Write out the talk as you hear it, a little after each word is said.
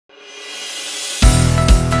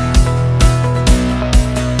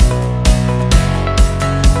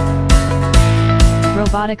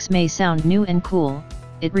Robotics may sound new and cool.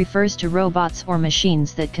 It refers to robots or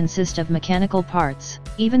machines that consist of mechanical parts.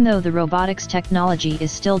 Even though the robotics technology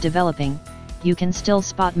is still developing, you can still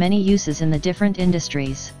spot many uses in the different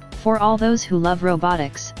industries. For all those who love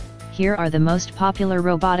robotics, here are the most popular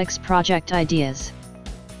robotics project ideas.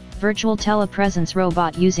 Virtual telepresence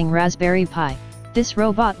robot using Raspberry Pi. This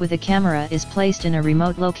robot with a camera is placed in a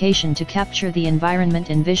remote location to capture the environment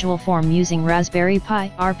in visual form using Raspberry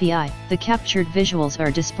Pi (RPI). The captured visuals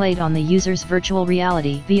are displayed on the user's virtual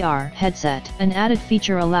reality (VR) headset. An added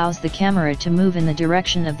feature allows the camera to move in the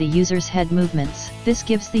direction of the user's head movements. This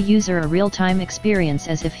gives the user a real-time experience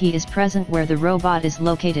as if he is present where the robot is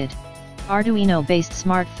located. Arduino-based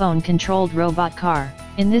smartphone-controlled robot car.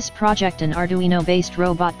 In this project, an Arduino-based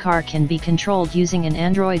robot car can be controlled using an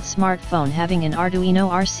Android smartphone having an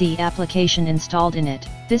Arduino RC application installed in it.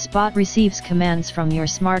 This bot receives commands from your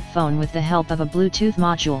smartphone with the help of a Bluetooth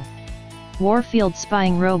module. Warfield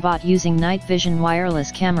spying robot using night vision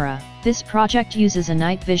wireless camera. This project uses a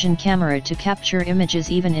night vision camera to capture images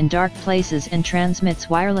even in dark places and transmits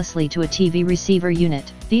wirelessly to a TV receiver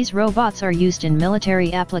unit. These robots are used in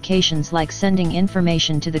military applications like sending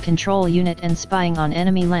information to the control unit and spying on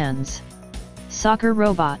enemy lands. Soccer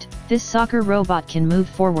robot. This soccer robot can move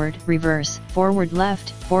forward, reverse, forward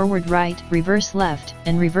left, forward right, reverse left,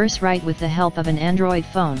 and reverse right with the help of an Android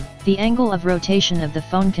phone. The angle of rotation of the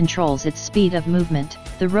phone controls its speed of movement.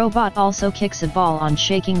 The robot also kicks a ball on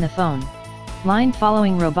shaking the phone. Line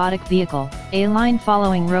following robotic vehicle. A line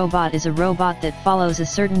following robot is a robot that follows a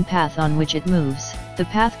certain path on which it moves. The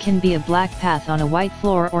path can be a black path on a white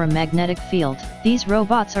floor or a magnetic field. These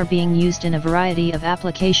robots are being used in a variety of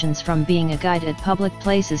applications, from being a guide at public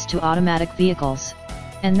places to automatic vehicles.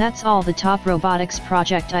 And that's all the top robotics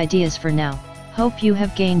project ideas for now. Hope you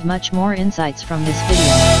have gained much more insights from this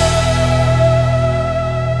video.